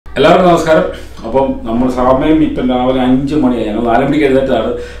എല്ലാവർക്കും നമസ്കാരം. അപ്പം നമ്മൾ സമയം ഇപ്പം രാവിലെ 5 മണിയായി. ഞങ്ങൾ 4 മണിക്ക്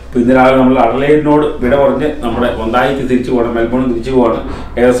എഴുന്നേറ്റാണ്. അപ്പോൾ ഇന്ന് രാവിലെ നമ്മൾ അഡലൈഡിനോട് വിട പറഞ്ഞ് നമ്മുടെ ഒന്നായിക്ക് തിരിച്ചു പോകണം, മെൽബോണിൽ തിരിച്ചു പോവാണ്.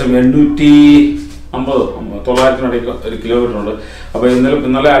 ഏകദേശം 850-900 ഒരു കിലോമീറ്റർ ഉണ്ട്. അപ്പോൾ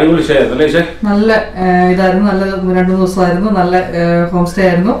ഇന്നലെ അടിപൊളി വിഷയമായിരുന്നു അല്ലേ? വിഷയം നല്ല ഇതായിരുന്നു, നല്ല 2 ദിവസമായിരുന്നു, നല്ല ഹോം സ്റ്റേ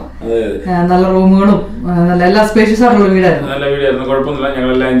ആയിരുന്നു, നല്ല റൂമുകളും നല്ല എല്ലാ സ്പേഷ്യസ് ആയിട്ടുള്ള വീടായിരുന്നു. നല്ല വീടായിരുന്നു, കുഴപ്പമൊന്നുമില്ല.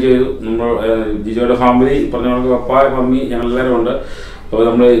 ഞങ്ങളെല്ലാം എൻജോയ് ചെയ്തു. നമ്മൾ ജിജോയുടെ ഫാമിലി പറഞ്ഞ കണക്ക് പപ്പായ മമ്മി ഞങ്ങളെല്ലാവരും ഉണ്ട്. അപ്പോൾ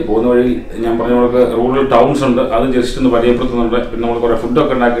നമ്മൾ പോകുന്ന വഴി ഞാൻ പറഞ്ഞ കണക്ക് റൂറൽ ടൗൺസ് ഉണ്ട്, അത് ജസ്റ്റ് ഒന്ന് പരിചയപ്പെടുത്തുന്നുണ്ട്. പിന്നെ നമ്മൾ കുറേ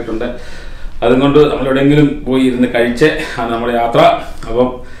ഫുഡൊക്കെ ഉണ്ടാക്കിയിട്ടുണ്ട്. അതുകൊണ്ട് നമ്മൾ എവിടെയെങ്കിലും പോയി ഇരുന്ന് കഴിച്ച് ആണ് നമ്മുടെ യാത്ര. അപ്പം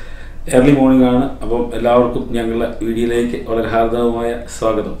ഏർലി മോർണിംഗ് ആണ്. അപ്പം എല്ലാവർക്കും ഞങ്ങളുടെ വീഡിയോയിലേക്ക് വളരെ ഹാർദവമായ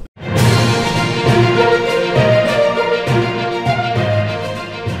സ്വാഗതം.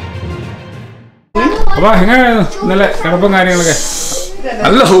 അപ്പൊ എങ്ങനെയായിരുന്നു ഇന്നലെ കിടപ്പും കാര്യങ്ങളൊക്കെ?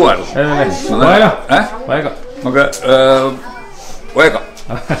 നല്ല സുഖമാണ്. നമുക്ക്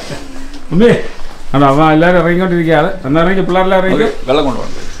ഉമ്മേ ആണോ? അപ്പൊ എല്ലാവരും ഇറങ്ങിക്കൊണ്ടിരിക്കുകയാണ്. എന്നാ ഇറങ്ങി പിള്ളേരെല്ലാം ഇറങ്ങി വെള്ളം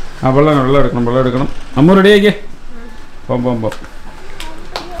കൊണ്ടുപോകണം. വെള്ളം എടുക്കണം. അമ്മ റെഡിയാക്കി പോ.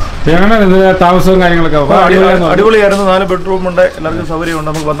 എങ്ങനെ താമസവും കാര്യങ്ങളൊക്കെ? അടിപൊളിയായിരുന്നു. 4 ബെഡ്റൂം ഉണ്ട്, എല്ലാവർക്കും സൗകര്യമുണ്ട്.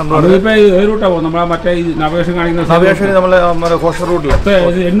 നമുക്ക് 12 റൂട്ടാ പോകും നമ്മളെ മറ്റേ നവേഷൻ കാണിക്കുന്ന നമ്മളെ കോസ്റ്റൽ റൂട്ടിൽ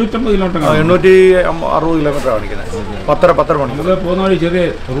 850 കിലോമീറ്റർ 860 കിലോമീറ്റർ കാണിക്കുന്നത്. 10 മണിക്കൂർ പോകുന്ന വഴി ചെറിയ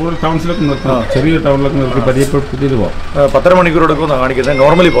റൂറൽ ടൗൺസിലൊക്കെ നിർത്താം, ചെറിയ ടൗണിലൊക്കെ നിർത്തി പരിചയപ്പെടുത്തിയിട്ട് പോകാം. 10 മണിക്കൂർ എടുക്കുമെന്നാണ് കാണിക്കുന്നത്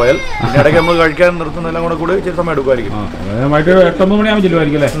നോർമലി പോയാൽ. ഇടയ്ക്ക് നമ്മൾ കഴിക്കാൻ നിർത്തുന്നതെല്ലാം കൂടെ ഇച്ചിരി സമയം എടുക്കുമായിരിക്കും. 8-9 മണിയാകുമ്പോൾ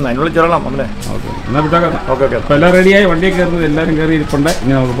ചെല്ലുമായിരിക്കും അല്ലേ? അതിനുള്ളിൽ ചെല്ലണം അമ്മേ. എന്നാൽ വിട്ടാക്കാം. ഓക്കെ. അപ്പോൾ എല്ലാം റെഡിയായി, വണ്ടിയൊക്കെ കയറുന്നത് എല്ലാവരും കയറി ഇരിപ്പുണ്ട്.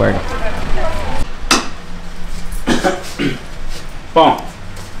 ഇങ്ങനെ നമുക്ക് പോയേക്കാം. അപ്പോൾ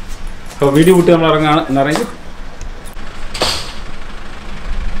വീഡിയോ വിട്ട് നമ്മൾ ഇറങ്ങാണ്. ഇറങ്ങി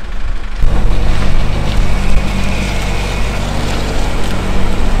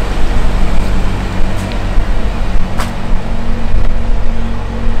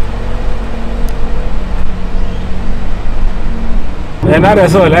എന്നാ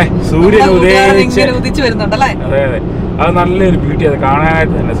രസമല്ലേ സൂര്യൻ ഉദിച്ചു വരുന്നുണ്ടല്ലേ? അതെ. അത് നല്ലൊരു ബ്യൂട്ടി, അത്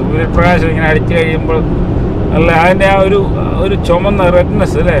കാണാനായിട്ട് തന്നെ. സൂര്യപ്രകാശം ഇങ്ങനെ അടിച്ചു കഴിയുമ്പോൾ നല്ല അതിന്റെ ആ ഒരു ചുമന്ന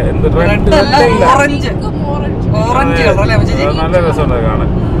റെഡ്നെസ് അല്ലേ? എന്ത് റെഡ് നല്ല രസമുണ്ട് കാണാൻ.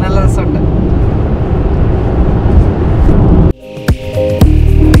 നല്ല രസമുണ്ട്.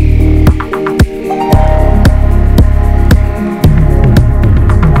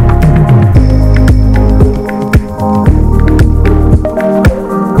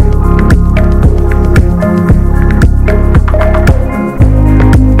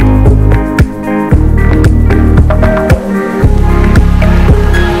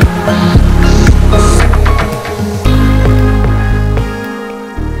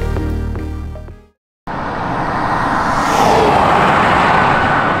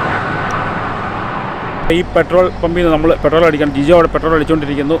 ഈ പെട്രോൾ പമ്പിൽ നിന്ന് നമ്മൾ പെട്രോൾ അടിക്കണം. ജിജോ അവിടെ പെട്രോൾ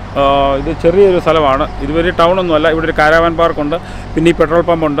അടിച്ചുകൊണ്ടിരിക്കുന്നു. ഇത് ചെറിയൊരു സ്ഥലമാണ്, ഇതുവരെ ടൗണൊന്നുമല്ല. ഇവിടെ ഒരു കാരാവാൻ പാർക്കുണ്ട്, പിന്നെ ഈ പെട്രോൾ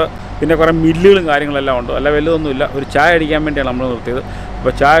പമ്പുണ്ട്, പിന്നെ കുറേ മില്ലുകളും കാര്യങ്ങളെല്ലാം ഉണ്ട്. അല്ല വലുതൊന്നുമില്ല. ഒരു ചായ അടിക്കാൻ വേണ്ടിയാണ് നമ്മൾ നിർത്തിയത്.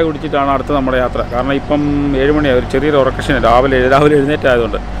 അപ്പോൾ ചായ കുടിച്ചിട്ടാണ് അടുത്ത നമ്മുടെ യാത്ര. കാരണം ഇപ്പം 7 മണിയായി, ഒരു ചെറിയൊരു ഉറക്കത്തിന് രാവിലെ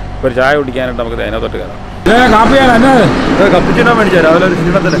എഴുന്നേറ്റായതുകൊണ്ട് ഇപ്പോൾ ഒരു ചായ കുടിക്കാനായിട്ട് നമുക്ക് അതിനകത്തോട്ട് കയറാം. കാപ്പിയാണ് കപ്പിച്ചിടാൻ മേടിച്ചാൽ രാവിലെ ഒരു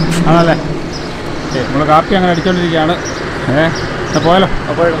ക്ഷീണത്തിന് ആണല്ലേ? നമ്മൾ കാപ്പി അങ്ങനെ അടിച്ചുകൊണ്ടിരിക്കുകയാണ്. പോയാലോ?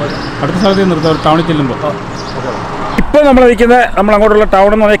 അടുത്ത സ്ഥലത്ത് നിർത്താം, ടൗണിൽ ചെല്ലുമ്പോൾ. ഇപ്പോൾ നമ്മൾ നിൽക്കുന്നത് നമ്മൾ അങ്ങോട്ടുള്ള ടൗൺ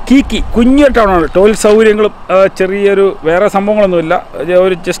എന്ന് പറഞ്ഞാൽ കീക്കി, കുഞ്ഞൊരു ടൗണാണ്. ടോയ്ലറ്റ് സൗകര്യങ്ങളും ചെറിയൊരു വേറെ സംഭവങ്ങളൊന്നുമില്ല.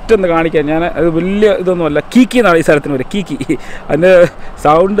 ഒരു ജസ്റ്റ് ഒന്ന് കാണിക്കാൻ, ഞാൻ അത് വലിയ ഇതൊന്നുമല്ല. കീക്കി എന്നാണ് ഈ സ്ഥലത്തിന് പേര്, കീക്കി. അതിൻ്റെ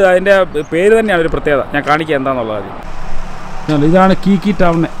സൗണ്ട്, അതിൻ്റെ പേര് തന്നെയാണ് ഒരു പ്രത്യേകത. ഞാൻ കാണിക്കുക എന്താണെന്നുള്ളത്. ഇതാണ് കീക്കി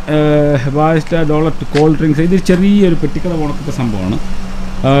ടൗൺ. ബാസ്റ്റ ഡോളറ്റ് called drinks. ഇത് ചെറിയൊരു പെട്ടിക്കട പോണക്കത്തെ സംഭവമാണ്.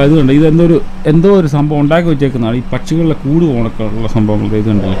 ഇതുണ്ട്, എന്തോ ഒരു സംഭവം ഉണ്ടാക്കി വെച്ചേക്കുന്നതാണ്. ഈ പക്ഷികളുടെ കൂട് പോണക്കുള്ള സംഭവങ്ങൾ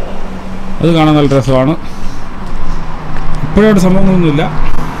ഇതുണ്ടല്ലേ, അത് കാണാൻ നല്ല രസമാണ്. ഇപ്പോഴവിടെ സംഭവങ്ങളൊന്നുമില്ല.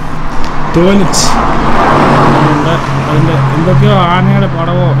 ടോയ്ലറ്റ് ഉണ്ട്, അതിൻ്റെ എന്തൊക്കെയോ ആനയുടെ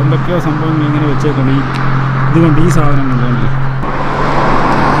പടവോ എന്തൊക്കെയോ സംഭവങ്ങൾ ഇങ്ങനെ വെച്ചേക്കാണ്. ഇതുകൊണ്ട് ഈ സാധനങ്ങളുണ്ട്.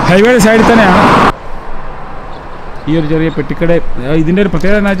 ഹൈവേയുടെ സൈഡിൽ തന്നെയാണ് ഈ ഒരു ചെറിയ പെട്ടിക്കട. ഇതിൻ്റെ ഒരു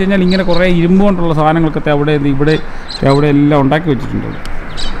പ്രത്യേകത എന്താ വെച്ച് കഴിഞ്ഞാൽ ഇങ്ങനെ കുറേ ഇരുമ്പ് കൊണ്ടുള്ള സാധനങ്ങളൊക്കെ അവിടെ എല്ലാം ഉണ്ടാക്കി വെച്ചിട്ടുണ്ട്.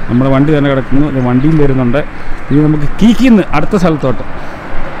 നമ്മുടെ വണ്ടി തന്നെ കിടക്കുന്നു, വണ്ടിയും വരുന്നുണ്ട്. ഇനി നമുക്ക് കീക്കിന്ന് അടുത്ത സ്ഥലത്തോട്ട്.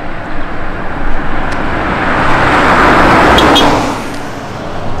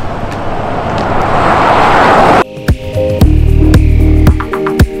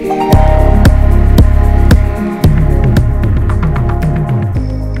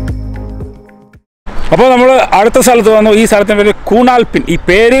 അപ്പോൾ നമ്മൾ അടുത്ത സ്ഥലത്ത് വന്നു. ഈ സ്ഥലത്തിൻ്റെ പേര് കൂണാൽപിൻ. ഈ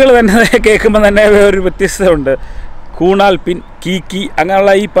പേരുകൾ തന്നെ കേൾക്കുമ്പോൾ തന്നെ ഒരു വ്യത്യസ്തമുണ്ട്. കൂണാൽപിൻ, കീക്കി,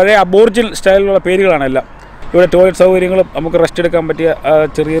 അങ്ങനെയുള്ള ഈ പഴയ അബോർജിനൽ സ്റ്റൈലിലുള്ള പേരുകളാണ് എല്ലാം. ഇവിടെ ടോയ്ലറ്റ് സൗകര്യങ്ങളും നമുക്ക് റെസ്റ്റ് എടുക്കാൻ പറ്റിയ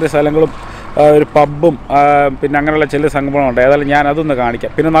ചെറിയ ചെറിയ സ്ഥലങ്ങളും ഒരു പബ്ബും പിന്നെ അങ്ങനെയുള്ള ചില സംഭവങ്ങളുണ്ട്. ഏതായാലും ഞാൻ അതൊന്ന്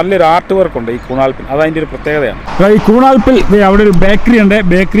കാണിക്കാം. പിന്നെ നല്ലൊരു ആർട്ട് വർക്കുണ്ട് ഈ കൂണാൽപ്പിൽ, അതതിൻ്റെ ഒരു പ്രത്യേകതയാണ്. ഈ കൂണാൽപ്പിൽ അവിടെ ഒരു ബേക്കറി ഉണ്ട്.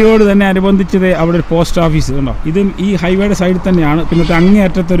 ബേക്കറിയോട് തന്നെ അനുബന്ധിച്ചത് അവിടെ ഒരു പോസ്റ്റ് ഓഫീസ് ഉണ്ടോ. ഇതും ഈ ഹൈവേയുടെ സൈഡിൽ തന്നെയാണ്. പിന്നത്തെ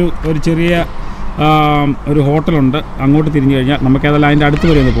അങ്ങേയറ്റത്തൊരു ചെറിയ ഒരു ഹോട്ടലുണ്ട്. അങ്ങോട്ട് തിരിഞ്ഞു കഴിഞ്ഞാൽ നമുക്ക് ഏതായാലും അതിൻ്റെ അടുത്ത്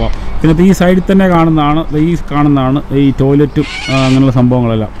വരെ ഒന്ന് പോകാം. പിന്നത്തെ ഈ സൈഡിൽ തന്നെ കാണുന്നതാണ് ഈ ടോയ്ലറ്റും അങ്ങനെയുള്ള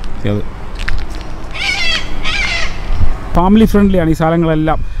സംഭവങ്ങളെല്ലാം. അത് ഫാമിലി ഫ്രണ്ട്ലിയാണ് ഈ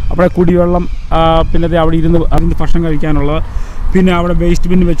സ്ഥലങ്ങളെല്ലാം. അവിടെ കുടിവെള്ളം, പിന്നെ അവിടെ ഇരുന്ന് ഭക്ഷണം കഴിക്കാനുള്ളത്, പിന്നെ അവിടെ വേസ്റ്റ്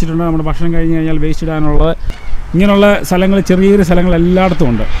ബിൻ വെച്ചിട്ടുണ്ട്. നമ്മുടെ ഭക്ഷണം കഴിഞ്ഞ് കഴിഞ്ഞാൽ വേസ്റ്റ് ഇടാനുള്ളത്. ഇങ്ങനെയുള്ള സ്ഥലങ്ങൾ, ചെറിയ സ്ഥലങ്ങൾ എല്ലായിടത്തും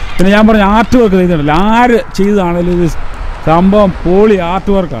ഉണ്ട്. പിന്നെ ഞാൻ പറഞ്ഞ ആർട്ട് വർക്ക് ചെയ്തിട്ടുണ്ടല്ലോ, ആര് ചെയ്തതാണെങ്കിലും ഇത് സംഭവം പോളി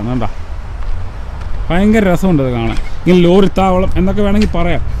ആർട്ട് വർക്കാണ്. കണ്ടോ, ഭയങ്കര രസമുണ്ട് അത് കാണാൻ. ഇങ്ങനെ ലോറിത്താവളം എന്നൊക്കെ വേണമെങ്കിൽ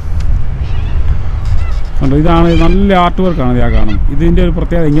പറയാം. കണ്ടോ, ഇതാണ് നല്ല ആർട്ട് വർക്കാണ് ഞാൻ കാണുന്നത്. ഇതിൻ്റെ ഒരു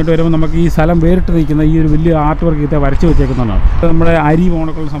പ്രത്യേകത, ഇങ്ങോട്ട് വരുമ്പോൾ നമുക്ക് ഈ സ്ഥലം വേറിട്ട് നിൽക്കുന്ന ഈ ഒരു വലിയ ആർട്ട് വർക്ക് ഇത് വരച്ച് വെച്ചേക്കുന്നതാണ്. നമ്മുടെ അരി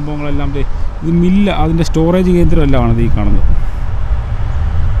പോണക്കുള്ള സംഭവങ്ങളെല്ലാം ഇത് മില്ല, അതിൻ്റെ സ്റ്റോറേജ് കേന്ദ്രമെല്ലാമാണ് ഇത് ഈ കാണുന്നത്.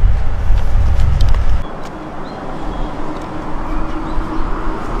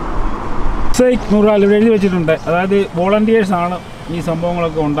 മുറാൽ ഇവിടെ എഴുതി വെച്ചിട്ടുണ്ട്. അതായത് വോളണ്ടിയേഴ്സാണ് ഈ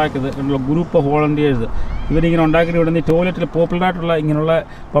സംഭവങ്ങളൊക്കെ ഉണ്ടാക്കിയത്. ഗ്രൂപ്പ് ഓഫ് വോളണ്ടിയേഴ്സ് ഇവരിങ്ങനെ ഉണ്ടാക്കിയിട്ട് ഇവിടെ നിന്ന് ടോയ്ലറ്റിൽ പോപ്പുലറായിട്ടുള്ള ഇങ്ങനെയുള്ള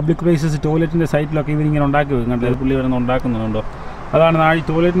പബ്ലിക് പ്ലേസസ്, ടോയ്ലറ്റിൻ്റെ സൈഡിലൊക്കെ ഇവരിങ്ങനെ ഉണ്ടാക്കി വെക്കുന്നുണ്ട്. പുള്ളി ഇവിടെ നിന്ന് ഉണ്ടാക്കുന്നുണ്ടോ. അതാണ് ഈ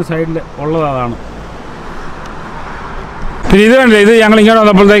ടോയ്ലറ്റിൻ്റെ സൈഡിൽ ഉള്ളത്. അതാണ്. പിന്നെ ഇത് കണ്ടില്ല, ഇത് ഞങ്ങൾ ഇങ്ങോട്ട്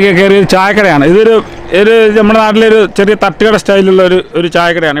വന്നപ്പോഴത്തേക്ക് കയറിയ ചായക്കടയാണ്. ഇതൊരു നമ്മുടെ നാട്ടിലൊരു ചെറിയ തട്ടുകട സ്റ്റൈലുള്ള ഒരു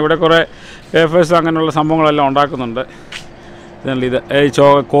ചായക്കടയാണ്. ഇവിടെ കുറേ വേഫേഴ്സ് അങ്ങനെയുള്ള സംഭവങ്ങളെല്ലാം ഉണ്ടാക്കുന്നുണ്ട്. ഇത്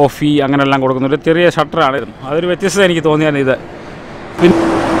കോഫി അങ്ങനെയെല്ലാം കൊടുക്കുന്നുണ്ട്. ചെറിയ ഷട്ടറാണ്. അതൊരു വ്യത്യസ്തത എനിക്ക് തോന്നിയാണ് ഇത്.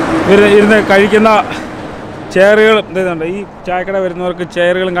 പിന്നെ ഇരുന്ന് കഴിക്കുന്ന ചെയറുകളും ഇതുണ്ട്. ഈ ചായക്കട വരുന്നവർക്ക്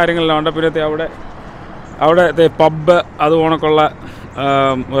ചെയറുകളും കാര്യങ്ങളെല്ലാം ഉണ്ട്. പിന്നെ അവിടെ പബ്ബ് അത് കണക്കുള്ള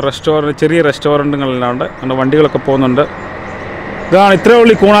റെസ്റ്റോറൻറ്റ്, ചെറിയ റെസ്റ്റോറൻറ്റുകളെല്ലാം ഉണ്ട്. അതുകൊണ്ട് വണ്ടികളൊക്കെ പോകുന്നുണ്ട്. ഇതാണ് ഇത്രയേ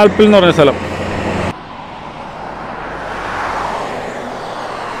ഉള്ളൂ ഈ കൂണാൽപ്പിൽ എന്ന് പറഞ്ഞ സ്ഥലം.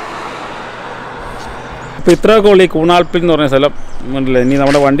 അപ്പോൾ ഇത്രയൊക്കെ ഉള്ളൂ ഈ കൂണാൽപ്പിൽ എന്ന് പറഞ്ഞ സ്ഥലം. ഉണ്ടല്ലേ, ഇനി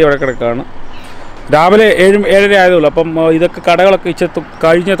നമ്മുടെ വണ്ടി അവിടെ കിടക്കുകയാണ്. രാവിലെ 7-7:30 ആയതുള്ളൂ. അപ്പം ഇതൊക്കെ കടകളൊക്കെ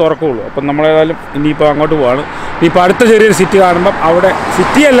കഴിഞ്ഞേ തുറക്കുകയുള്ളൂ. അപ്പം നമ്മളേതായാലും ഇനിയിപ്പോൾ അങ്ങോട്ട് പോവാണ്. ഇപ്പോൾ അടുത്ത ചെറിയൊരു സിറ്റി കാണുമ്പം, അവിടെ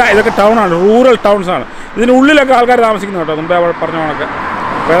സിറ്റിയല്ല, ഇതൊക്കെ ടൗണാണ്, റൂറൽ ടൗൺസാണ്. ഇതിനുള്ളിലൊക്കെ ആൾക്കാർ താമസിക്കുന്നു കേട്ടോ, മുമ്പേ അവിടെ പറഞ്ഞ കണക്ക്.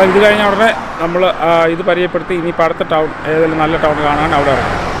 അപ്പോൾ ഇത് കഴിഞ്ഞ ഉടനെ നമ്മൾ ഇത് പരിചയപ്പെടുത്തി ഇനിയിപ്പോൾ അടുത്ത ടൗൺ, ഏതെങ്കിലും നല്ല ടൗൺ കാണാൻ അവിടെ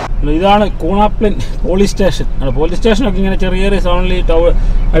ഇറങ്ങും. ഇതാണ് കൂണാപ്ലിൻ പോലീസ് സ്റ്റേഷൻ. പോലീസ് സ്റ്റേഷനൊക്കെ ഇങ്ങനെ ചെറിയ ചെറിയ സൗണ്ടിൽ ഈ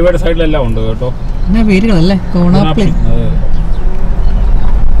ഹൈവേയുടെ സൈഡിലെല്ലാം ഉണ്ട് കേട്ടോ. പേരുകളല്ലേ കൂണാപ്ലിൻ.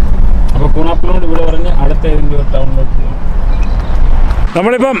 അപ്പോൾ കൂണാപ്ലിനോട് ഇവിടെ പറഞ്ഞ് അടുത്ത ഏതെങ്കിലും ടൗണിലോട്ട് പോകും.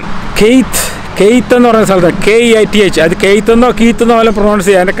 നമ്മളിപ്പം കെയ്ത്ത് എന്ന് പറയുന്ന സ്ഥലത്ത് KEITH, അത് കെയ്ത്തെന്നോ കീത്തെന്നോ വല്ല പ്രൊണൗൺസ്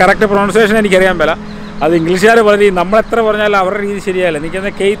ചെയ്യാം. അതിൻ്റെ കറക്റ്റ് പ്രൊണൗൺസിയേഷൻ എനിക്കറിയാൻ പറ്റില്ല. അത് ഇംഗ്ലീഷുകാർ പറയും, നമ്മളെത്ര പറഞ്ഞാലും അവരുടെ രീതി ശരിയല്ല. എനിക്കത്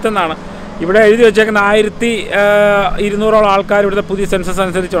കെയ്ത്ത് എന്നാണ് ഇവിടെ എഴുതി വെച്ചേക്കുന്ന. 1200 ആൾക്കാർ ഇവിടുത്തെ പുതിയ സെൻസസ്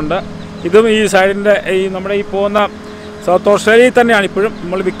അനുസരിച്ചുണ്ട്. ഇതും ഈ സൈഡിൻ്റെ നമ്മുടെ ഈ പോകുന്ന സൗത്ത് ഓസ്ട്രേലിയയിൽ തന്നെയാണ്. ഇപ്പോഴും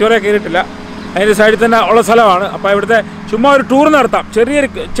നമ്മൾ വിക്ടോറിയ കയറിയിട്ടില്ല. അതിൻ്റെ സൈഡിൽ തന്നെ ഉള്ള സ്ഥലമാണ്. അപ്പോൾ ഇവിടുത്തെ ചുമ്മാ ഒരു ടൂർ നടത്താം. ചെറിയ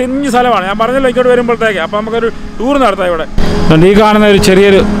സ്ഥലമാണ്. ഞാൻ പറഞ്ഞല്ലോ ഇങ്ങോട്ട് വരുമ്പോഴത്തേക്ക്. അപ്പോൾ നമുക്കൊരു ടൂർ നടത്താം ഇവിടെ. ഈ കാണുന്ന ഒരു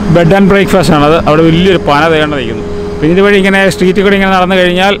ചെറിയൊരു ബെഡ് ആൻഡ് ബ്രേക്ക്ഫാസ്റ്റ് ആണത്. അവിടെ വലിയൊരു പന തേണ്ട നിൽക്കുന്നു. പിന്നെ ഇതുവഴി ഇങ്ങനെ സ്ട്രീറ്റിൽ കൂടി ഇങ്ങനെ നടന്നു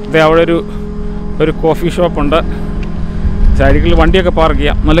കഴിഞ്ഞാൽ അവിടെ ഒരു കോഫി ഷോപ്പുണ്ട്. സൈഡിൽ വണ്ടിയൊക്കെ പാർക്ക്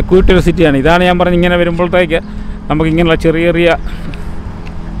ചെയ്യാം. നല്ല ക്യൂട്ടൊരു സിറ്റിയാണ്. ഇതാണ് ഞാൻ പറഞ്ഞ് ഇങ്ങനെ വരുമ്പോഴത്തേക്ക് നമുക്ക് ഇങ്ങനെയുള്ള ചെറിയ ചെറിയ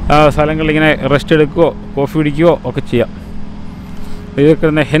സ്ഥലങ്ങളിൽ ഇങ്ങനെ റെസ്റ്റ് എടുക്കുകയോ കോഫി കുടിക്കുകയോ ഒക്കെ ചെയ്യാം. ഇതൊക്കെ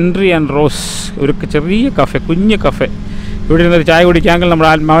തന്നെ ഹെൻറി ആൻഡ് റോസ്, ഒരു ചെറിയ കഫേ, കുഞ്ഞ് കഫേ. ഇവിടെ ഇരുന്നൊരു ചായ കുടിക്കാമെങ്കിൽ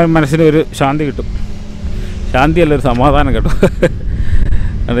നമ്മുടെ മനസ്സിന് ഒരു ശാന്തി കിട്ടും. ശാന്തിയല്ല, ഒരു സമാധാനം കിട്ടും.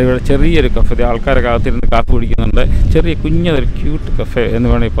 അത് ഇവിടെ ചെറിയൊരു കഫേ, ആൾക്കാരൊക്കെ അകത്തിരുന്ന് കാപ്പി കുടിക്കുന്നുണ്ട്. ചെറിയ കുഞ്ഞതൊരു ക്യൂട്ട് കഫേ എന്ന്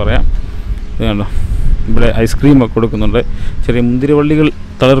വേണമെങ്കിൽ പറയാം. ഇത് കണ്ടോ, ഇവിടെ ഐസ്ക്രീമൊക്കെ കൊടുക്കുന്നുണ്ട്. ചെറിയ മുന്തിരിവള്ളികൾ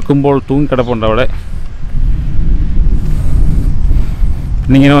തളിർക്കുമ്പോൾ തൂങ്ങിക്കിടപ്പുണ്ട് അവിടെ.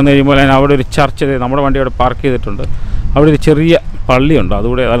 ഇന്നിങ്ങനെ വന്നു കഴിയുമ്പോൾ അവിടെ ഒരു ചർച്ച്, നമ്മുടെ വണ്ടി അവിടെ പാർക്ക് ചെയ്തിട്ടുണ്ട്. അവിടെ ഒരു ചെറിയ പള്ളിയുണ്ട്,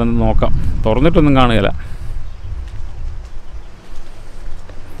 അതുകൂടെ അതൊന്ന് നോക്കാം. തുറന്നിട്ടൊന്നും കാണുകയില്ല.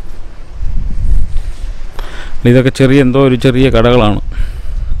 ഇതൊക്കെ ഒരു ചെറിയ കടകളാണ്.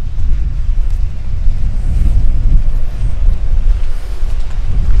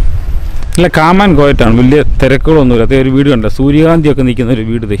 നല്ല കാമാൻ കോയറ്റാണ്, വലിയ തിരക്കുകളൊന്നുമില്ല. അതേ ഒരു വീടുണ്ട്, സൂര്യകാന്തിയൊക്കെ നിൽക്കുന്ന ഒരു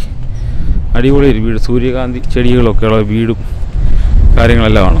വീട്. അടിപൊളി ഒരു വീട്, സൂര്യകാന്തി ചെടികളൊക്കെയുള്ള വീടും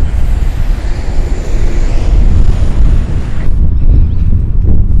കാര്യങ്ങളെല്ലാം ആണ്.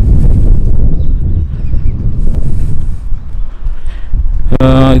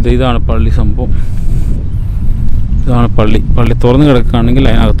 ഇതാണ് പള്ളി സംഭവം. ഇതാണ് പള്ളി തുറന്ന് കിടക്കുകയാണെങ്കിൽ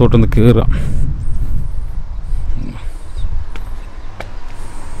അതിനകത്തോട്ടൊന്ന് കയറാം.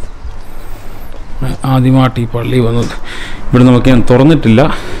 ആദ്യമായിട്ട് ഈ പള്ളി വന്നത്. ഇവിടെ നമുക്ക് തുറന്നിട്ടില്ല,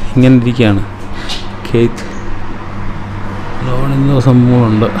 ഇങ്ങനെ ഇരിക്കുകയാണ്. കേത്ത് ലോണെന്തോ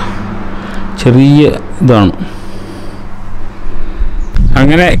സംഭവമുണ്ട്. ചെറിയ ഇതാണ്.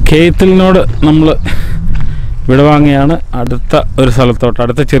 അങ്ങനെ കേത്തിലിനോട് നമ്മൾ വിടവാങ്ങിയാണ് അടുത്ത ഒരു സ്ഥലത്തോട്ട്,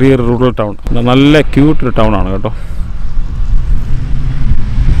 അടുത്ത ചെറിയൊരു റൂറൽ ടൗൺ. നല്ല ക്യൂട്ടൊരു ടൗണാണ് കേട്ടോ.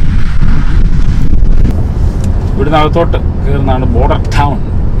 ഇവിടുന്ന് അകത്തോട്ട് കയറുന്നതാണ് ബോർഡർ ടൗൺ.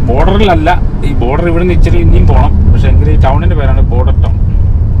 ബോർഡറിലല്ല, ഈ ബോർഡർ ഇവിടുന്ന് ഇച്ചിരി ഇനിയും പോകണം, പക്ഷേ എങ്കിലും ഈ ടൗണിൻ്റെ പേരാണ് ബോർഡർ ടൗൺ.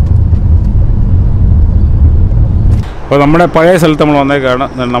 അപ്പോൾ നമ്മുടെ പഴയ സ്ഥലത്ത് നമ്മൾ വന്നേക്കാണ്.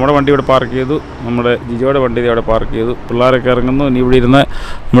 നമ്മുടെ വണ്ടി ഇവിടെ പാർക്ക് ചെയ്തു, നമ്മുടെ ജിജോയുടെ വണ്ടി അവിടെ പാർക്ക് ചെയ്തു. പിള്ളേരൊക്കെ ഇറങ്ങുന്നു. ഇനി ഇവിടെ ഇരുന്ന്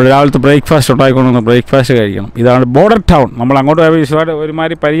നമ്മൾ രാവിലത്തെ ബ്രേക്ക്ഫാസ്റ്റ് ഉണ്ടായിക്കൊണ്ടു ബ്രേക്ക്ഫാസ്റ്റ് കഴിക്കണം. ഇതാണ് ബോർഡർ ടൗൺ. നമ്മൾ അങ്ങോട്ട് പോയ വിശദമായിട്ട്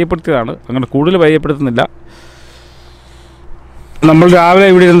ഒരുമാതിരി പരിചയപ്പെടുത്തിയതാണ്, അങ്ങനെ കൂടുതൽ പരിചയപ്പെടുത്തുന്നില്ല. നമ്മൾ രാവിലെ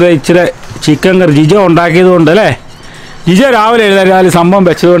ഇവിടെ ഇരുന്നത് ഇച്ചിരി ചിക്കൻ കറി ജിജോ ഉണ്ടാക്കിയത് കൊണ്ട് അല്ലേ, ജിജോ രാവിലെ രാവിലെ സംഭവം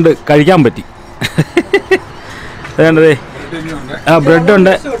വെച്ചതുകൊണ്ട് കഴിക്കാൻ പറ്റി. അതേണ്ടതേ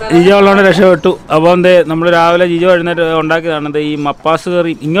ബ്രെഡുണ്ട്, ജിജോ ഉള്ളതുകൊണ്ട് രക്ഷപ്പെട്ടു. അപ്പോൾ എന്തേ നമ്മൾ രാവിലെ ജിജോ എഴുന്നേറ്റ് ഉണ്ടാക്കിയതാണ് ഈ മപ്പാസ്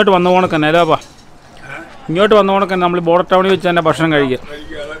കറി. ഇങ്ങോട്ട് വന്ന പോണക്കന്നെ അല്ലേപ്പാ, ഇങ്ങോട്ട് വന്ന പോണക്കന്നെ നമ്മൾ ബോർഡർ ടൗണിൽ വെച്ച് തന്നെ ഭക്ഷണം കഴിക്കുക.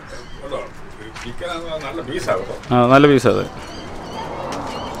 നല്ല പീസ് അത്.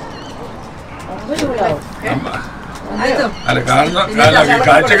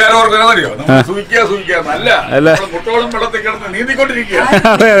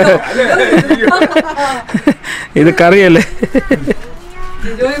 ഇത് കറിയല്ലേ?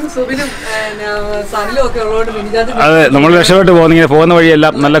 അതെ, നമ്മൾ രക്ഷപ്പെട്ട് പോകുന്ന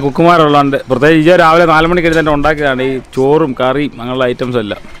വഴിയെല്ലാം നല്ല കുക്കുമാരുള്ളതുകൊണ്ട്. പ്രത്യേകിച്ച് ഇജോ രാവിലെ 4 മണിക്ക് എഴുന്നേറ്റ് ഉണ്ടാക്കിയതാണ് ഈ ചോറും കറിയും അങ്ങനെയുള്ള ഐറ്റംസ്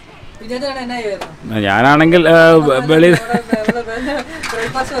എല്ലാം. ഞാനാണെങ്കിൽ വെളിയിൽ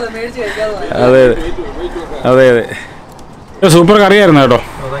അതെ അതെ അതെ സൂപ്പർ കറിയായിരുന്നു കേട്ടോ.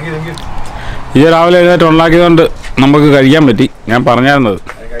 ഇത് രാവിലെ എഴുന്നേറ്റ് ഉണ്ടാക്കിയതുകൊണ്ട് നമുക്ക് കഴിക്കാൻ പറ്റി. ഞാൻ പറഞ്ഞായിരുന്നത്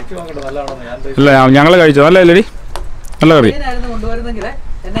അല്ല, ഞങ്ങൾ കഴിച്ചു. നല്ല അല്ലേടി, നല്ല കറി.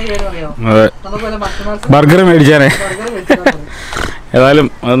 അതെ, ബർഗർ മേടിച്ചാനേ. ഏതായാലും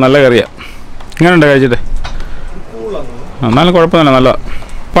അത് നല്ല കറിയാണ്. എങ്ങനെയുണ്ട് കഴിച്ചിട്ട്? എന്നാലും കുഴപ്പമില്ല, നല്ല.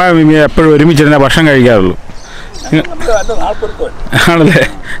 അപ്പം എപ്പോഴും ഒരുമിച്ചിരുന്ന ഭക്ഷണം കഴിക്കാറുള്ളൂ ആണല്ലേ?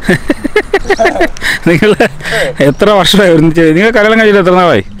 നിങ്ങൾ എത്ര വർഷമായി ഒരുമിച്ച്? നിങ്ങൾ കല്യാണം കഴിച്ചിട്ട് എത്ര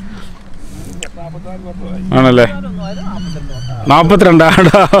നാളായി? ആണല്ലേ,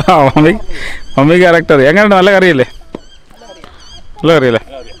 42. മമ്മി കറക്റ്റ് അറിയാം. എങ്ങനെയുണ്ട്? നല്ല കറിയല്ലേ? നല്ല കറിയല്ലേ?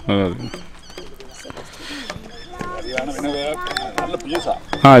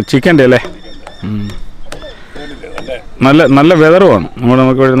 ആ, ചിക്കൻ്റെ അല്ലേ? നല്ല വെതറുമാണ്.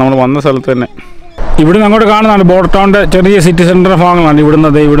 നമ്മൾ വന്ന സ്ഥലത്ത് തന്നെ. ഇവിടുന്ന് അങ്ങോട്ട് കാണുന്നതാണ് ബോർഡർ ടൗണിൻ്റെ ചെറിയ സിറ്റി സെൻറ്റർ ഭാഗങ്ങളാണ്.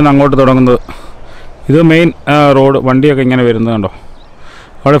 ഇവിടുന്ന് അങ്ങോട്ട് തുടങ്ങുന്നത്. ഇത് മെയിൻ റോഡ്. വണ്ടിയൊക്കെ ഇങ്ങനെ വരുന്നത് കണ്ടോ.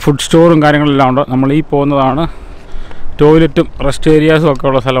 അവിടെ ഫുഡ് സ്റ്റോറും കാര്യങ്ങളെല്ലാം ഉണ്ട്. നമ്മൾ ഈ പോകുന്നതാണ് ടോയ്ലറ്റും റെസ്റ്റ് ഏരിയാസും ഒക്കെ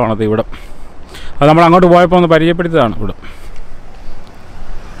ഉള്ള സ്ഥലമാണത് ഇവിടെ. അത് നമ്മൾ അങ്ങോട്ട് പോയപ്പോൾ ഒന്ന് പരിചയപ്പെടുത്തിയതാണ് ഇവിടെ.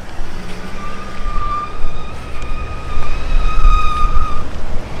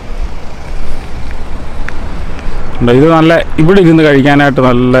 ഇത് നല്ല, ഇവിടെ ഇരുന്ന് കഴിക്കാനായിട്ട്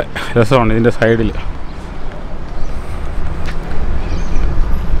നല്ല രസമാണ് ഇതിൻ്റെ സൈഡിൽ.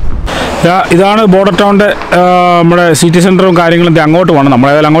 ഇതാണ് ബോർഡർ ടൗണിൻ്റെ നമ്മുടെ സിറ്റി സെൻറ്ററും കാര്യങ്ങളും. അങ്ങോട്ട് പോകണം.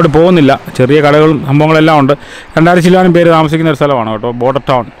 നമ്മളേതായാലും അങ്ങോട്ട് പോകുന്നില്ല. ചെറിയ കടകളും സംഭവങ്ങളെല്ലാം ഉണ്ട്. 2000 ചില്ലാനും പേര് താമസിക്കുന്ന ഒരു സ്ഥലമാണ് കേട്ടോ ബോർഡർ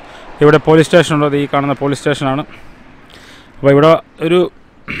ടൗൺ. ഇവിടെ പോലീസ് സ്റ്റേഷനുണ്ട്. അത് ഈ കാണുന്ന പോലീസ് സ്റ്റേഷനാണ്. അപ്പോൾ ഇവിടെ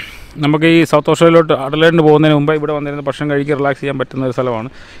നമുക്ക് ഈ സൗത്ത് ഓസ്ട്രേലിയയിലോട്ട് അഡലൈഡിന് പോകുന്നതിന് മുമ്പ് ഇവിടെ വന്നിരുന്ന് ഭക്ഷണം കഴിക്കുക, റിലാക്സ് ചെയ്യാൻ പറ്റുന്ന ഒരു സ്ഥലമാണ്.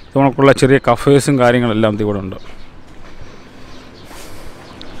 ഇതുകൊണ്ടുള്ള ചെറിയ കഫേസും കാര്യങ്ങളെല്ലാം ഇവിടെ ഉണ്ട്.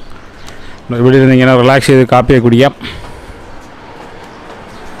 ഇവിടെ ഇരുന്ന് ഇങ്ങനെ റിലാക്സ് ചെയ്ത് കാപ്പിയൊക്കെ കുടിക്കാം.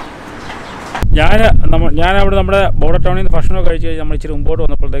 ഞാനവിടെ നമ്മുടെ ബോർഡർ ടൗണിൽ നിന്ന് ഭക്ഷണമൊക്കെ കഴിച്ച് കഴിഞ്ഞ് നമ്മൾ ഇച്ചിരി മുമ്പോട്ട്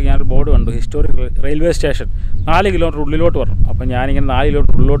വന്നപ്പോഴത്തേക്ക് ഞാനൊരു ബോർഡ് കണ്ടു, ഹിസ്റ്റോറിക് റെയിൽവേ സ്റ്റേഷൻ. 4 കിലോമീറ്റർ ഉള്ളിലോട്ട് വരണം. അപ്പം ഞാനിങ്ങനെ 4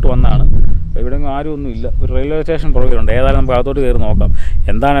 കിലോമീറ്റർ ഉള്ളിലോട്ട് വന്നതാണ്. അപ്പോൾ ഇവിടെ ആരും ഒന്നുമില്ല. ഒരു റെയിൽവേ സ്റ്റേഷൻ പുറകിലുണ്ട്. ഏതായാലും നമുക്ക് അകത്തോട്ട് കയറി നോക്കാം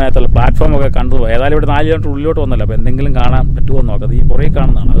എന്താണ് അതിനകത്തുള്ള പ്ലാറ്റ്ഫോമൊക്കെ കണ്ടു. ഏതായാലും ഇവിടെ 4 കിലോമീറ്റർ ഉള്ളിലോട്ട് വന്നല്ലോ. അപ്പോൾ എന്തെങ്കിലും കാണാൻ പറ്റുമോ നോക്കാം. ഈ പുറകെ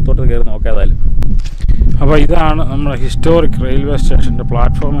കാണുന്നതാണ്. അകത്തോട്ട് കയറി നോക്കാം ഏതായാലും. അപ്പോൾ ഇതാണ് നമ്മുടെ ഹിസ്റ്റോറിക് റെയിൽവേ സ്റ്റേഷൻ്റെ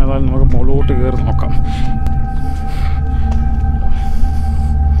പ്ലാറ്റ്ഫോം. ഏതായാലും നമുക്ക് മുകളിലോട്ട് കയറി നോക്കാം.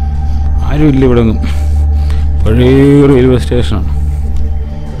 ആരുമില്ല ഇവിടെ ഒന്നും. പഴയ റെയിൽവേ സ്റ്റേഷനാണ്.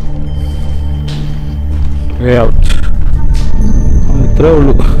 ഇത്രേ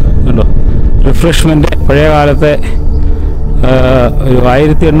ഉള്ളൂ കേട്ടോ. റിഫ്രഷ്മെൻറ്റ് പഴയ കാലത്തെ ഒരു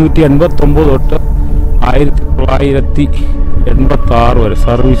 1889 തൊട്ട് 1986 വരെ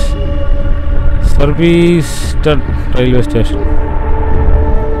സർവീസ് റെയിൽവേ സ്റ്റേഷൻ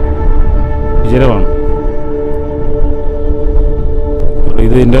വിജയമാണ്.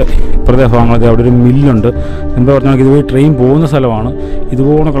 ഇതിൻ്റെ ഇപ്പുറത്തെ ഭാഗങ്ങളൊക്കെ അവിടെ ഒരു മില്ലുണ്ട്. എന്താ പറഞ്ഞാൽ ഇതുവഴി ട്രെയിൻ പോകുന്ന സ്ഥലമാണ്.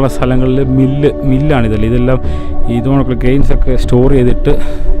 ഇതുപോലൊക്കെയുള്ള സ്ഥലങ്ങളിൽ മില്ലാണിതല്ലേ. ഇതെല്ലാം ഇതുപോലൊക്കെ ഗെയിൻസൊക്കെ സ്റ്റോർ ചെയ്തിട്ട്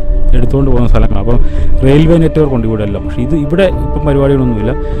എടുത്തുകൊണ്ട് പോകുന്ന സ്ഥലങ്ങളാണ്. അപ്പം റെയിൽവേ നെറ്റ്വർക്ക് ഉണ്ട് ഇവിടെ എല്ലാം. പക്ഷേ ഇവിടെ ഇപ്പം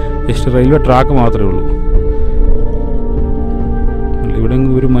പരിപാടികളൊന്നുമില്ല. ജസ്റ്റ് റെയിൽവേ ട്രാക്ക് മാത്രമേ ഉള്ളൂ. ഇവിടെ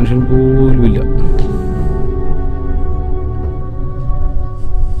ഒരു മനുഷ്യൻ പോലും ഇല്ല.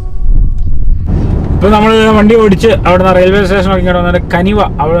 ഇപ്പോൾ നമ്മൾ വണ്ടി ഓടിച്ച് അവിടെ നിന്ന് റെയിൽവേ സ്റ്റേഷനൊക്കെ ഇങ്ങോട്ട് വന്നിട്ട് കനിവ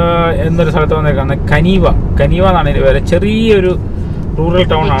അവിടെ എന്നൊരു സ്ഥലത്ത് വന്നേക്കാണ്. കനിവ എന്നാണ് ഇതിന് പേര്. ചെറിയൊരു റൂറൽ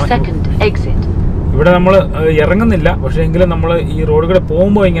ടൗൺ ആണ്. ഇവിടെ നമ്മൾ ഇറങ്ങുന്നില്ല, പക്ഷേ എങ്കിലും നമ്മൾ ഈ റോഡ് കൂടെ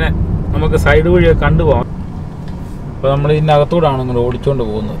പോകുമ്പോൾ ഇങ്ങനെ നമുക്ക് സൈഡ് വഴിയൊക്കെ കണ്ടുപോകാം. അപ്പോൾ നമ്മൾ ഇതിൻ്റെ അകത്തൂടാണ് ഇങ്ങനെ ഓടിച്ചുകൊണ്ട്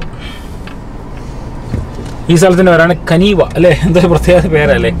പോകുന്നത്. ഈ സ്ഥലത്തിൻ്റെ പേരാണ് കനിവ അല്ലേ, എന്തൊരു പ്രത്യേക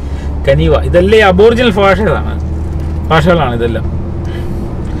പേരല്ലേ കനിവ. ഇതെല്ലാം അബോറിജിനൽ ഭാഷകളാണ് ഇതെല്ലാം.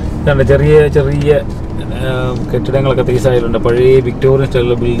 ഇതാണ് ചെറിയ ചെറിയ കെട്ടിടങ്ങളൊക്കെ ഈ സൈഡിലുണ്ട്. പഴയ വിക്ടോറിയൻ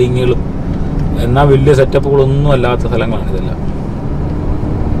സ്റ്റൈലിലുള്ള ബിൽഡിങ്ങുകളും എന്നാൽ വലിയ സെറ്റപ്പുകളൊന്നും അല്ലാത്ത സ്ഥലങ്ങളാണ് ഇതെല്ലാം.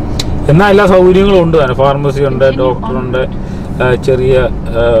 എന്നാൽ എല്ലാ സൗകര്യങ്ങളും ഉണ്ട്. ഫാർമസി ഉണ്ട്, ഡോക്ടറുണ്ട്, ചെറിയ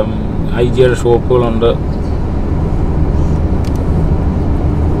IGയുടെ ഷോപ്പുകളുണ്ട്.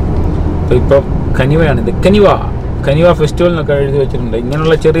 ഇപ്പം കനിവയാണിത്. കനിവ ഫെസ്റ്റിവൽ എന്നൊക്കെ എഴുതി വെച്ചിട്ടുണ്ട്.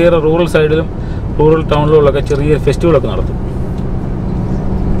 ഇങ്ങനെയുള്ള ചെറിയ റൂറൽ സൈഡിലും റൂറൽ ടൗണിലുള്ളൊക്കെ ചെറിയ ഫെസ്റ്റിവലൊക്കെ നടത്തും.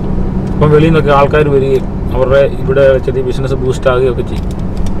 അപ്പം വെളിയിൽ നിന്നൊക്കെ ആൾക്കാർ വരികയും അവരുടെ ഇവിടെ ചെറിയ ബിസിനസ് ബൂസ്റ്റ് ആകുകയൊക്കെ ചെയ്യും.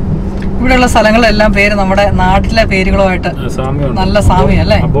 ഇവിടെയുള്ള സ്ഥലങ്ങളെല്ലാം പേര് നമ്മുടെ നാട്ടിലെ പേരുകളുമായിട്ട് നല്ല സാമ്യം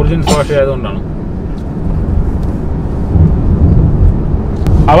അല്ലേ, അബോറിജിൻ ഭാഷ ആയതുകൊണ്ടാണ്.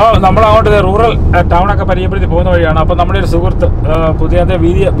 അപ്പോൾ നമ്മൾ അങ്ങോട്ട് റൂറൽ ടൗണൊക്കെ പരിചയപ്പെടുത്തി പോകുന്ന വഴിയാണ്. അപ്പോൾ നമ്മുടെ ഒരു സുഹൃത്ത് പുതിയ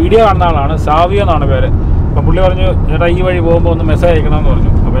വീഡിയോ കാണുന്ന ആളാണ്, സാവിയോ എന്നാണ് പേര്. അപ്പം പുള്ളി പറഞ്ഞു, ചേട്ടാ ഈ വഴി പോകുമ്പോൾ ഒന്ന് മെസ്സേജ് അയക്കണമെന്ന്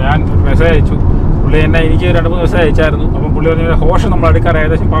പറഞ്ഞു. അപ്പോൾ ഞാൻ മെസ്സേജ് അയച്ചു. പുള്ളി എനിക്ക് 2-3 മെസ്സേജ് അയച്ചായിരുന്നു. അപ്പം പുള്ളി പറഞ്ഞു ഹോഷം നമ്മൾ അടുക്കാൻ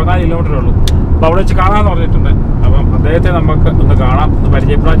ഏകദേശം 14 കിലോമീറ്ററേ ഉള്ളൂ, അപ്പോൾ അവിടെ വെച്ച് കാണാമെന്ന് പറഞ്ഞിട്ടുണ്ട്. അപ്പം അദ്ദേഹത്തെ നമുക്ക് ഒന്ന് കാണാം, ഒന്ന്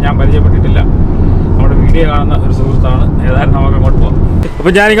പരിചയപ്പെടാം. ഞാൻ പരിചയപ്പെട്ടിട്ടില്ല, നമ്മുടെ വീഡിയോ കാണുന്ന ഒരു സുഹൃത്താണ്. ഏതായാലും നമുക്ക് അങ്ങോട്ട് പോകാം.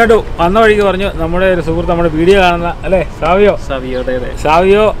 അപ്പോൾ ഞാനിങ്ങോട്ട് വന്ന വഴിക്ക് പറഞ്ഞു നമ്മുടെ ഒരു സുഹൃത്ത് നമ്മുടെ വീഡിയോ കാണുന്ന അല്ലേ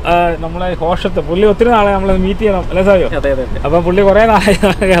സാവിയോ നമ്മളെ ഹോഷത്ത്. പുള്ളി ഒത്തിരി നാളെ നമ്മൾ മീറ്റ് ചെയ്യണം അല്ലേ സാവിയോ? അപ്പം പുള്ളി കുറേ നാളായി.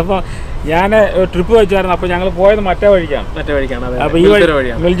 അപ്പം ഞാൻ ട്രിപ്പ് വെച്ചായിരുന്നു. അപ്പോൾ ഞങ്ങൾ പോയത് മറ്റേ വഴിക്കാണ്. അപ്പോൾ ഈ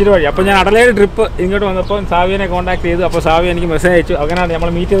മെൽജിയുടെ വഴി. അപ്പോൾ ഞാൻ അഡലൈഡ് ട്രിപ്പ് ഇങ്ങോട്ട് വന്നപ്പോൾ സാവിയെ കോൺടാക്ട് ചെയ്തു. അപ്പോൾ സാവി എനിക്ക് മെസ്സേജ് അയച്ചു. അങ്ങനെയാണ്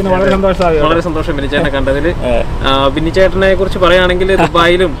നമ്മൾ മീറ്റ് ചെയ്തതിന് വളരെ സന്തോഷം. സാവിയോ വളരെ സന്തോഷം ബിന്നിച്ചേട്ടനെ കണ്ടതിൽ. ബിന്നിച്ചേട്ടനെ കുറിച്ച് പറയുകയാണെങ്കിൽ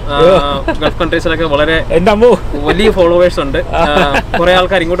ദുബായിലും ഗൾഫ് കൺട്രീസിലൊക്കെ വളരെ വലിയ ഫോളോവേഴ്സ് ഉണ്ട്. കുറെ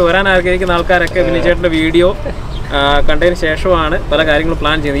ആൾക്കാർ ഇങ്ങോട്ട് വരാൻ ആഗ്രഹിക്കുന്ന ആൾക്കാരൊക്കെ ബിന്നിച്ചേട്ടന്റെ വീഡിയോ കണ്ടതിന് ശേഷമാണ് പല കാര്യങ്ങളും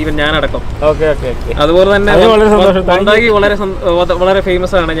പ്ലാൻ ചെയ്യുന്നത്, ഈവൻ ഞാനടക്കം. അതുപോലെ തന്നെ ഉണ്ടാക്കി വളരെ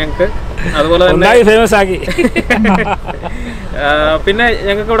ഫേമസ് ആണ് ഞങ്ങൾക്ക്. അതുപോലെ തന്നെ പിന്നെ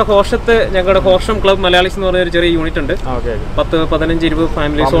ഞങ്ങൾക്ക് ഇവിടെ ഹോഷത്ത് ഞങ്ങളുടെ ഹോഷം ക്ലബ് മലയാളീസ് എന്ന് പറഞ്ഞ ഒരു ചെറിയ യൂണിറ്റ് ഉണ്ട്. 10-15-20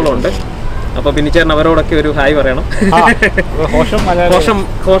 ഫാമിലീസോളം ഉണ്ട്. അപ്പൊ ബിന്നിച്ചേട്ടൻ അവരോടൊക്കെ ഒരു ഹായ് പറയണം.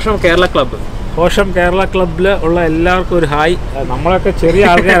 ഹോഷം കേരള ക്ലബ്ബ്, ഹോഷം കേരള ക്ലബ്ബിൽ ഉള്ള എല്ലാവർക്കും ഒരു ഹായ്. നമ്മളൊക്കെ ചെറിയ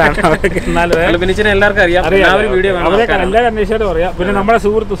ആൾക്കാരാണ്, എല്ലാവർക്കും അറിയാം. എല്ലാവരും അന്വേഷിച്ചായിട്ട് പറയാം. പിന്നെ നമ്മുടെ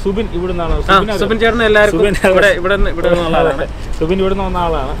സുഹൃത്ത് സുബിൻ ഇവിടുന്നാണ്. സുബിൻ ചേട്ടൻ എല്ലാവർക്കും സുബിൻ ഇവിടുന്ന് വന്ന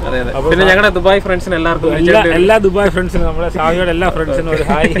ആളാണ്. പിന്നെ ഞങ്ങളുടെ ദുബായ് ഫ്രണ്ട്സിന് എല്ലാവർക്കും, എല്ലാ ദുബായ് ഫ്രണ്ട്സിനും, നമ്മുടെ സാവിയുടെ എല്ലാ ഫ്രണ്ട്സിനും ഒരു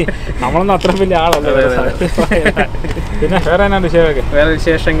ഹായ്. നമ്മളൊന്നും അത്ര വലിയ ആളല്ല. പിന്നെ വേറെ എന്നാ വിഷയമൊക്കെ? വേറെ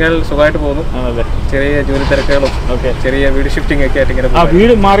വിശേഷങ്ങൾ സുഖമായിട്ട് പോകുന്നു. ചെറിയ ജോലി തിരക്കുകളും ചെറിയ വീട് ഷിഫ്റ്റിംഗ് ഒക്കെ ആയിട്ട്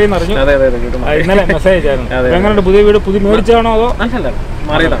വീട് മാറിയെന്ന് അറിഞ്ഞു. ഇന്നലെ മെസ്സേജ് ആയിരുന്നു. എങ്ങനെയുണ്ട് പുതിയ വീട്? പുതിയ മേടിച്ചാണോ അതോ?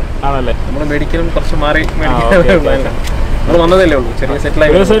 മാറിയതാണ്. ആണല്ലേ? നമ്മൾ മെഡിക്കലും കുറച്ച് മാറി വന്നതല്ലേ ഉള്ളൂ. ചെറിയ സെറ്റിൽ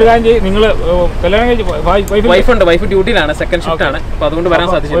ആയി. നിങ്ങൾ കല്യാണം കഴിച്ച് വൈഫുണ്ട്. വൈഫ് ഡ്യൂട്ടിയിലാണ്, സെക്കൻഡ് ഷിഫ്റ്റ് ആണ്. അപ്പൊ അതുകൊണ്ട് വരാൻ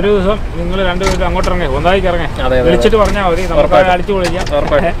സാധിച്ചു. ഒരു ദിവസം നിങ്ങൾ രണ്ടുപേരും അങ്ങോട്ട് ഇറങ്ങി ഒന്നായിക്ക് ഇറങ്ങി വിളിച്ചിട്ട് പറഞ്ഞാൽ മതി, അടിച്ചു പൊളിക്കാം.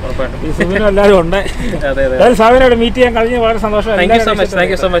 ഈ സുബിനും എല്ലാവരും ഉണ്ട്. സാവിനോട് മീറ്റ് ചെയ്യാൻ കഴിഞ്ഞ വളരെ സന്തോഷം.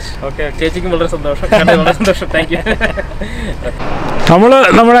 Thank you so much. ചേച്ചിക്കും വളരെ സന്തോഷം. വളരെ സന്തോഷം. Thank you. നമ്മൾ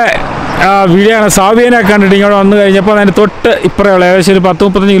നമ്മുടെ വീഡിയോ സാവിയനെ കണ്ടിട്ട് ഇങ്ങോട്ട് വന്നു കഴിഞ്ഞപ്പോൾ അതിന് തൊട്ട് ഇപ്പറയുള്ള ഏകദേശം ഒരു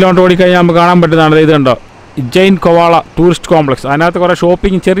 10-35 കിലോമീറ്റർ ഓടിക്കഴിഞ്ഞാൽ നമുക്ക് കാണാൻ പറ്റുന്നതാണ്. ഇത് കണ്ടോ, ജെയിൻ കൊവാള ടൂറിസ്റ്റ് കോംപ്ലക്സ്. അതിനകത്ത് കുറേ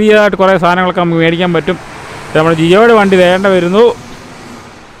ഷോപ്പിംഗ്, ചെറിയതായിട്ട് കുറേ സാധനങ്ങളൊക്കെ നമുക്ക് മേടിക്കാൻ പറ്റും. നമ്മുടെ ജിയോയുടെ വണ്ടി വേണ്ട വരുന്നു.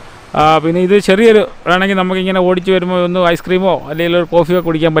 പിന്നെ ഇത് ചെറിയൊരു വേണമെങ്കിൽ നമുക്കിങ്ങനെ ഓടിച്ച് വരുമ്പോൾ ഒന്ന് ഐസ്ക്രീമോ അല്ലെങ്കിൽ ഒരു കോഫിയോ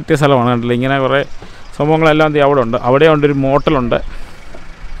കുടിക്കാൻ പറ്റിയ സ്ഥലമാണ്. കണ്ടില്ല, ഇങ്ങനെ കുറേ സംഭവങ്ങളെല്ലാം അവിടെ ഉണ്ട്. അവിടെ ഉണ്ടൊരു മോട്ടലുണ്ട്.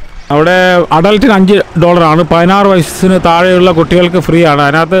 അവിടെ അഡൽറ്റിന് $5, 16 വയസ്സിന് താഴെയുള്ള കുട്ടികൾക്ക് ഫ്രീ ആണ്.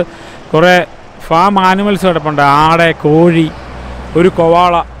 അതിനകത്ത് കുറേ ഫാം ആനിമൽസ് കിടപ്പുണ്ട്, ആട്, കോഴി, ഒരു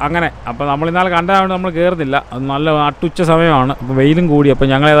കൊവാള, അങ്ങനെ. അപ്പോൾ നമ്മളിന്നാൾ കണ്ടതുകൊണ്ട് നമ്മൾ കയറുന്നില്ല. അത് നല്ല നട്ടുച്ച സമയമാണ്, അപ്പോൾ വെയിലും കൂടി. അപ്പോൾ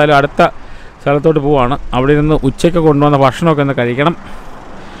ഞങ്ങൾ ഏതായാലും അടുത്ത സ്ഥലത്തോട്ട് പോവുകയാണ്. അവിടെ നിന്ന് ഉച്ചയ്ക്ക് കൊണ്ടുവന്ന ഭക്ഷണമൊക്കെ ഒന്ന് കഴിക്കണം.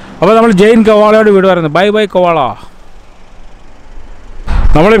 അപ്പോൾ നമ്മൾ ജെയിൻ കൊവാളയോട് വീട് പറയുന്നത്. Bye bye കൊവാള.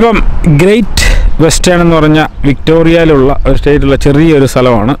 നമ്മളിപ്പം ഗ്രേറ്റ് വെസ്റ്റേൺ എന്ന് പറഞ്ഞ വിക്ടോറിയയിലുള്ള ഒരു സ്റ്റേറ്റിലുള്ള ചെറിയൊരു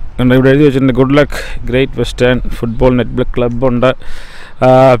സ്ഥലമാണ്. ഇവിടെ എഴുതി വെച്ചിട്ടുണ്ട് good luck great western football net ക്ലബ്ബുണ്ട്.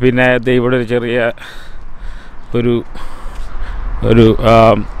 പിന്നെ ഇവിടെ ഒരു ചെറിയ ഒരു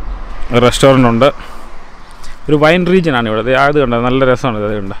റെസ്റ്റോറൻ്റ് ഉണ്ട്. ഒരു വൈൻ റീജിയനാണ് ഇവിടെ. അത് കണ്ടത് നല്ല രസമാണ്.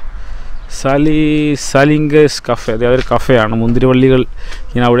 അത് കണ്ട സലിംഗസ് കഫേ, അതൊരു കഫേയാണ്. മുന്തിരിവള്ളികൾ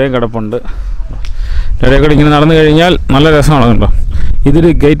ഇങ്ങനെ അവിടെയും കിടപ്പുണ്ട്. ഇടയിൽ കൂടെ ഇങ്ങനെ നടന്നു കഴിഞ്ഞാൽ നല്ല രസമാണ്. കണ്ടോ, ഇതൊരു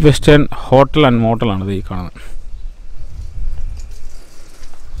ഗേറ്റ് വെസ്റ്റേൺ ഹോട്ടൽ ആൻഡ് മോട്ടലാണ് ഇത് ഈ കാണുന്നത്.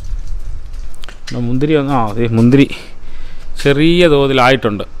 മുന്തിരി മുന്തിരി ചെറിയ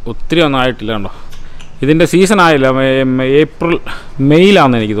തോതിലായിട്ടുണ്ട്, ഒത്തിരി ഒന്നും ആയിട്ടില്ല കണ്ടോ. ഇതിൻ്റെ സീസൺ ആയില്ല, ഏപ്രിൽ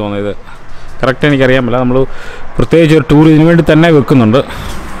മെയ്യിലാണെന്ന് എനിക്ക് തോന്നുന്നത്. കറക്റ്റ് എനിക്കറിയാൻ പറ്റില്ല. നമ്മൾ പ്രത്യേകിച്ച് ഒരു ടൂർ ഇതിനു വേണ്ടി തന്നെ വെക്കുന്നുണ്ട്.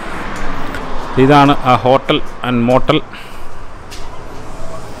 ഇതാണ് ആ ഹോട്ടൽ ആൻഡ് മോട്ടൽ.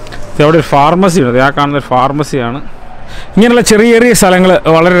 അവിടെ ഒരു ഫാർമസി ഉണ്ട്, ആ കാണുന്നൊരു ഫാർമസിയാണ്. ഇങ്ങനെയുള്ള ചെറിയ ചെറിയ സ്ഥലങ്ങൾ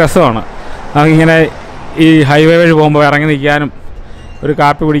വളരെ രസമാണ്. നമുക്കിങ്ങനെ ഈ ഹൈവേ വഴി പോകുമ്പോൾ ഇറങ്ങി നിൽക്കാനും ഒരു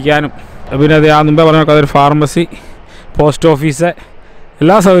കാപ്പി കുടിക്കാനും, പിന്നെ അത് മുമ്പേ പറഞ്ഞ അതൊരു ഫാർമസി, പോസ്റ്റ് ഓഫീസ്,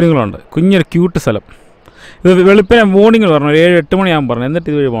 എല്ലാ സൗകര്യങ്ങളും ഉണ്ട്. കുഞ്ഞൊരു ക്യൂട്ട് സ്ഥലം. ഇത് വെളുപ്പിനെ മോർണിംഗ് പറഞ്ഞു, 7-8 മണിയാകുമ്പോൾ പറഞ്ഞു. എന്നിട്ട്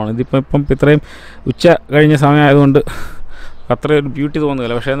ഇതുവഴി പോകണം. ഇപ്പം ഇത്രയും ഉച്ച കഴിഞ്ഞ സമയമായതുകൊണ്ട് അത്രയൊരു ബ്യൂട്ടി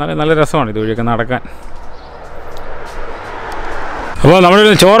തോന്നുന്നില്ല. പക്ഷേ എന്നാലും നല്ല രസമാണ് ഇതുവഴിയൊക്കെ നടക്കാൻ. അപ്പോൾ നമ്മൾ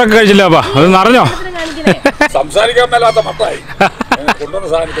ചോറൊക്കെ കഴിച്ചില്ല. അപ്പോൾ അത് നിറഞ്ഞോ? സംസാരിക്കാൻ മേലാത്ത മട്ടായി കൊണ്ടുവന്ന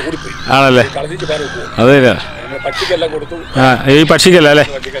സാധനത്തെ കുടിപ്പോയി ആണല്ലേ? അതെ, ഈ പക്ഷിക്കല്ല അല്ലേ?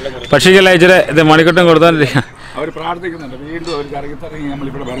 പക്ഷിക്കല്ല ഇച്ചിരി ഇത് മണിക്കൂട്ടം കൊടുത്തോണ്ടിരിക്കുക. അവർ പ്രാർത്ഥിക്കുന്നുണ്ട് വീണ്ടും ഒരു കറങ്ങിത്തിറങ്ങി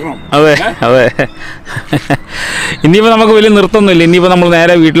നമ്മളിവിടെ വരണം. അതെ അതെ. ഇനിയിപ്പോൾ നമുക്ക് വലിയ നിർത്തമൊന്നുമില്ല. ഇനിയിപ്പോൾ നമ്മൾ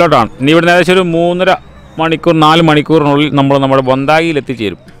നേരെ വീട്ടിലോട്ടാണ്. ഇനി ഇവിടെ ഏകദേശം ഒരു 3.5 മണിക്കൂർ 4 മണിക്കൂറിനുള്ളിൽ നമ്മൾ നമ്മുടെ ബൊന്താഗിയിൽ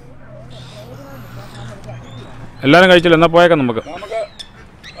എത്തിച്ചേരും. എല്ലാവരും കഴിച്ചില്ല, എന്നാൽ പോയേക്കാം. നമുക്ക്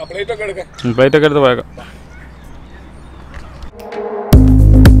പ്ലേറ്റൊക്കെ എടുത്ത് പോയേക്കാം.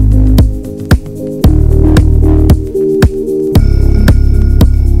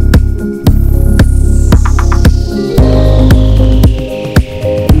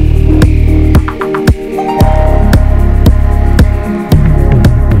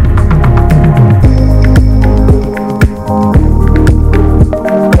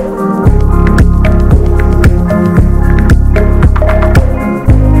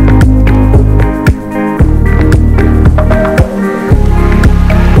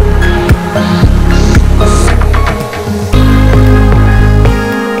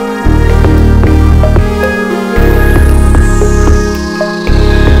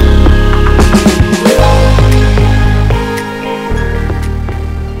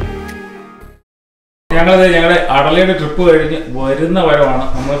 ഞങ്ങളുടെ അഡലൈഡ് ട്രിപ്പ് കഴിഞ്ഞ് വരുന്ന വരവാണ്.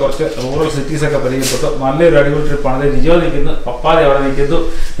 നമ്മൾ കുറച്ച് റൂറൽ സിറ്റീസൊക്കെ പരിചയപ്പെട്ടു. നല്ലൊരു അടിപൊളി ട്രിപ്പാണ്. അത് ജിജോ നിൽക്കുന്നു, പപ്പാതി അവിടെ നിൽക്കുന്നു.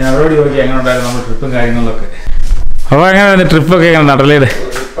 ഞാൻ അവരോട് ചോദിക്കുക എങ്ങനെ ഉണ്ടായിരുന്നു നമ്മുടെ ട്രിപ്പും കാര്യങ്ങളൊക്കെ. അപ്പോൾ എങ്ങനെയായിരുന്നു ട്രിപ്പൊക്കെ? എങ്ങനെ അഡലൈഡ്?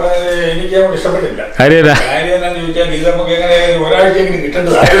 കാര്യമില്ല,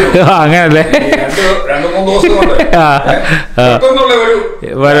 അങ്ങനല്ലേ?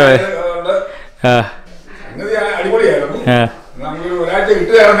 വരവേ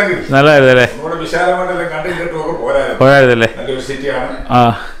നല്ലതായിരുന്നല്ലേ? പോയായിരുന്നല്ലേ?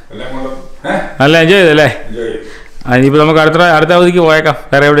 നല്ല എൻജോയ് ചെയ്തല്ലേ? ഇനിയിപ്പോൾ നമുക്ക് അടുത്ത അവധിക്ക് പോയേക്കാം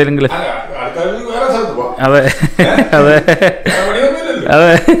വേറെ എവിടെയെങ്കിലും. അതെ അതെ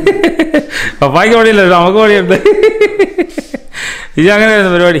അതെ. പപ്പായ്ക്ക് പണിയില്ലല്ലോ, നമുക്ക് പണിയുണ്ട്. ഇത്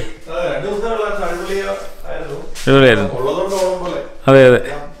അങ്ങനെയായിരുന്നു പരിപാടി. അടിപൊളിയായിരുന്നു. അതെ അതെ.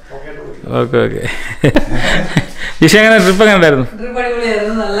 Okay okay. ജിഷ എങ്ങനെ ട്രിപ്പ് എങ്ങനെ ഉണ്ടായിരുന്നു? ട്രിപ്പ്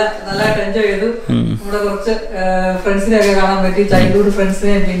അടിപൊളിയായിരുന്നു. നല്ലതായിട്ട് എൻജോയ് ചെയ്തു. നമ്മുടെ കുറച്ച് ഫ്രണ്ട്സിനെയൊക്കെ കാണാൻ പറ്റി, ചൈൽഡ്ഹുഡ്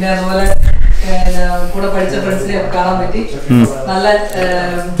ഫ്രണ്ട്സിനെയും പിന്നെ അതുപോലെ കൂടെ പഠിച്ച ഫ്രണ്ട്സിനെയും കാണാൻ പറ്റി. നല്ല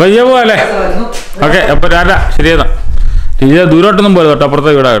പോവല്ലേ? ഓക്കെ, അപ്പൊ ശരിയെന്നാ. ടീച്ചർ ദൂരോട്ടൊന്നും പോയത് കേട്ടോ,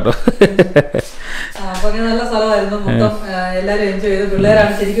 അപ്പുറത്തെ വീടാ കേട്ടോ. അപ്പൊ നല്ല സ്ഥലമായിരുന്നു. മൊത്തം എല്ലാരും എൻജോയ് ചെയ്തു.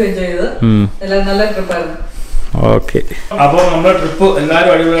 പിള്ളേരാണ് ശരിക്കും എൻജോയ് ചെയ്തത്. എല്ലാവരും നല്ല ട്രിപ്പായിരുന്നു. ഓക്കെ, അപ്പോൾ നമ്മുടെ ട്രിപ്പ്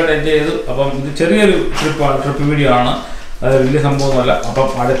എല്ലാവരും അടിപൊളിയായിട്ട് എൻജോയ് ചെയ്തു. അപ്പം ഇത് ചെറിയൊരു ട്രിപ്പ് വീഡിയോ ആണ്, അത് വലിയ സംഭവമൊന്നുമല്ല. അപ്പം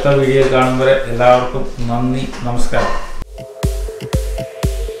അടുത്ത വീഡിയോ കാണുമ്പോൾ എല്ലാവർക്കും നന്ദി, നമസ്കാരം.